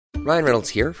Ryan Reynolds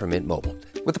here from Mint Mobile.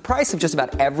 With the price of just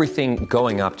about everything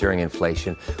going up during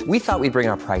inflation, we thought we'd bring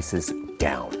our prices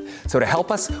down. So to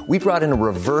help us, we brought in a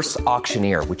reverse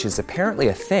auctioneer, which is apparently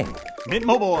a thing. Mint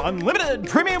Mobile Unlimited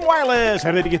Premium Wireless.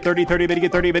 How to get 30, 30, bit to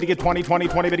get 30, bit to get 20, 20,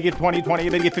 20, bit to get 20, 20,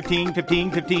 bit to get 15,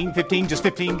 15, 15, 15, just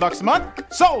 $15 a month?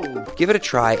 Sold! Give it a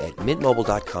try at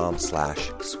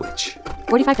mintmobile.com/switch.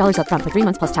 $45 up front for 3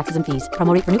 months plus taxes and fees.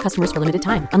 Promo rate for new customers for limited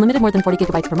time. Unlimited more than 40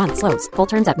 gigabytes per month. Slows full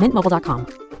terms at mintmobile.com.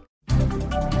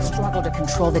 Struggle to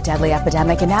control the deadly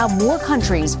epidemic, and now more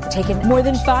countries are taking. More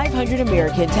than 500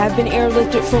 Americans have been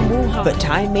airlifted from Wuhan, but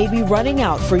time may be running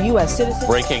out for U.S. citizens.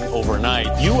 Breaking overnight,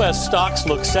 U.S. stocks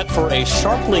look set for a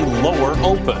sharply lower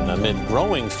open amid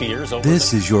growing fears over.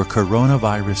 This is your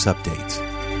coronavirus update.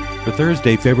 For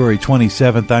Thursday, February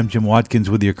 27th, I'm Jim Watkins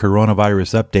with your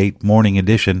coronavirus update, morning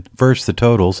edition. First, the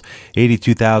totals: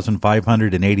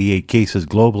 82,588 cases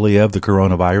globally of the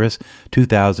coronavirus,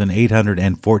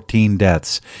 2,814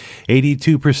 deaths.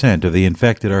 82% of the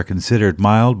infected are considered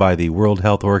mild by the World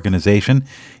Health Organization.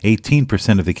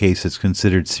 18% of the cases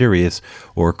considered serious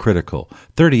or critical.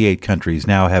 38 countries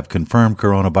now have confirmed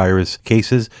coronavirus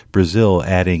cases, Brazil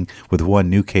adding with one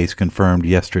new case confirmed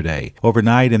yesterday.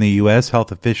 Overnight in the U.S.,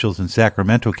 health officials in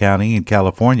Sacramento County in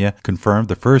California confirmed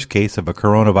the first case of a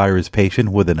coronavirus patient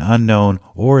with an unknown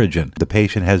origin. The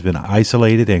patient has been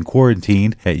isolated and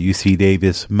quarantined at UC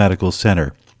Davis Medical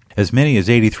Center. As many as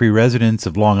 83 residents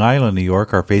of Long Island, New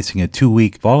York, are facing a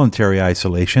 2-week voluntary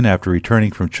isolation after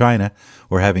returning from China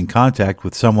or having contact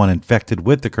with someone infected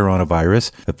with the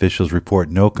coronavirus. Officials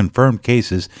report no confirmed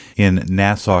cases in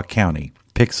Nassau County.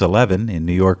 Pix 11 in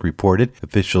New York reported.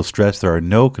 Officials stress there are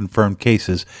no confirmed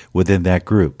cases within that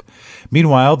group.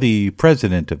 Meanwhile, the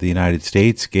President of the United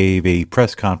States gave a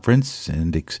press conference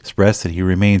and expressed that he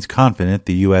remains confident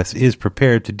the U.S. is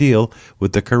prepared to deal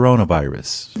with the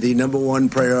coronavirus. The number one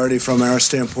priority from our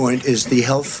standpoint is the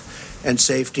health and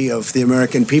safety of the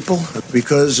American people.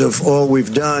 Because of all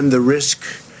we've done, the risk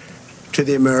to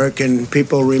the American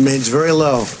people remains very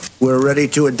low. We're ready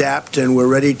to adapt, and we're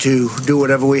ready to do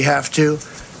whatever we have to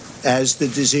as the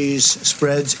disease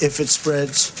spreads, if it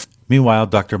spreads. Meanwhile,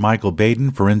 Dr. Michael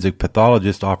Baden, forensic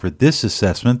pathologist, offered this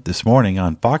assessment this morning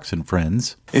on Fox and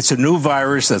Friends. It's a new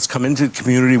virus that's come into the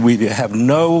community. We have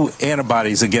no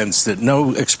antibodies against it,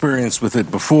 no experience with it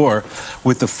before.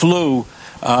 With the flu,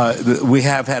 we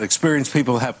have had experienced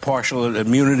people have partial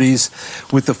immunities.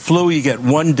 With the flu, you get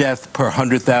one death per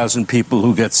 100,000 people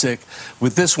who get sick.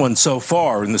 With this one, so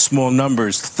far, in the small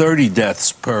numbers, 30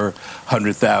 deaths per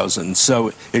 100,000.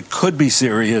 So it could be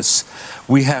serious.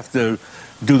 We have to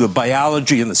do the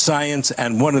biology and the science,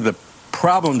 and one of the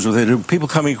problems with it, people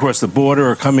coming across the border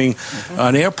or coming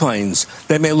on airplanes,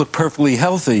 they may look perfectly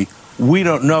healthy. We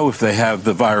don't know if they have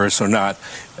the virus or not.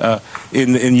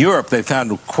 In Europe, they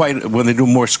found when they do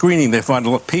more screening, they find a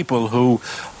lot of people who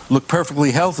look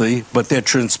perfectly healthy, but they're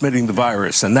transmitting the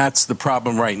virus. And that's the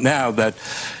problem right now that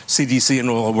CDC and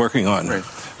all are working on. Right.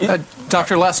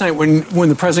 Doctor, last night when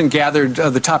the president gathered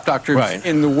the top doctors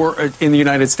in the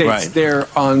United States there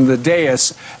on the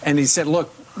dais, and he said,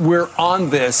 look, we're on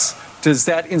this. Does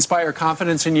that inspire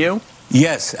confidence in you?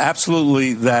 Yes,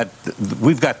 absolutely. That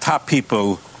we've got top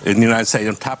people in the United States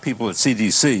and top people at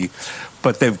CDC,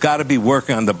 but they've got to be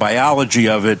working on the biology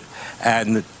of it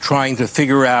and trying to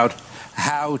figure out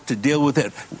how to deal with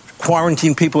it.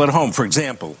 Quarantine people at home, for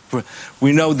example.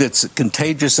 We know that's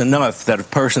contagious enough that if a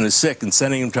person is sick and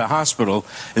sending them to a hospital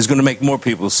is going to make more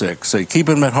people sick. So you keep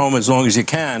them at home as long as you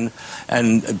can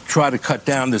and try to cut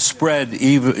down the spread,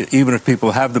 even if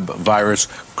people have the virus,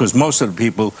 because most of the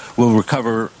people will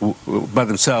recover by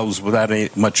themselves without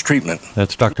much treatment.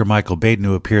 That's Dr. Michael Baden,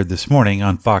 who appeared this morning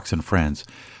on Fox and Friends.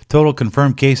 Total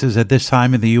confirmed cases at this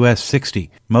time in the U.S.,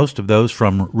 60, most of those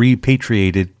from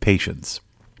repatriated patients.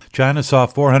 China saw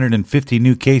 450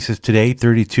 new cases today,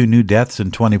 32 new deaths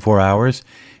in 24 hours.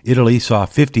 Italy saw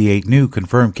 58 new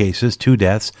confirmed cases, 2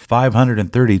 deaths,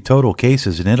 530 total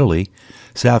cases in Italy.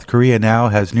 South Korea now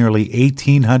has nearly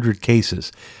 1,800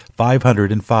 cases,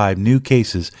 505 new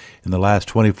cases in the last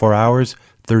 24 hours,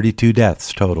 32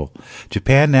 deaths total.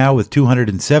 Japan now with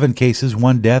 207 cases,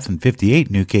 1 death, and 58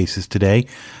 new cases today.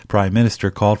 Prime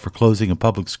Minister called for closing of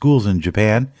public schools in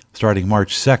Japan starting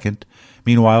March 2nd.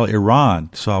 Meanwhile,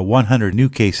 Iran saw 100 new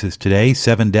cases today,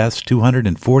 7 deaths,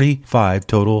 245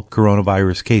 total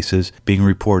coronavirus cases being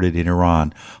reported in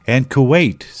Iran. And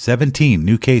Kuwait, 17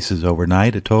 new cases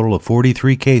overnight, a total of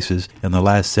 43 cases in the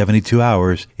last 72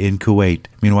 hours in Kuwait.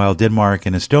 Meanwhile, Denmark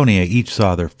and Estonia each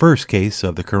saw their first case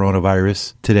of the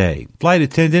coronavirus today. Flight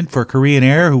attendant for Korean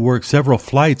Air, who worked several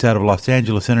flights out of Los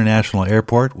Angeles International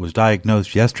Airport, was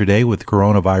diagnosed yesterday with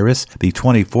coronavirus. The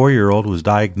 24-year-old was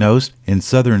diagnosed diagnosed in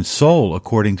southern Seoul,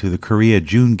 according to the Korea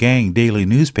Jungang daily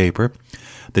newspaper.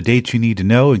 The dates you need to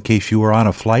know in case you were on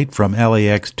a flight from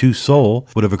LAX to Seoul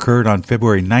would have occurred on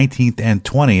February 19th and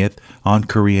 20th on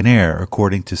Korean Air,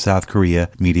 according to South Korea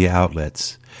media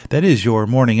outlets. That is your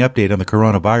morning update on the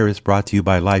coronavirus, brought to you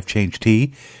by Life Change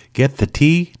Tea.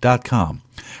 GetTheTea.com.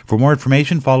 For more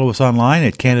information, follow us online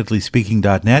at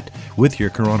candidlyspeaking.net with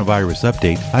your coronavirus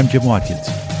update. I'm Jim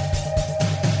Watkins.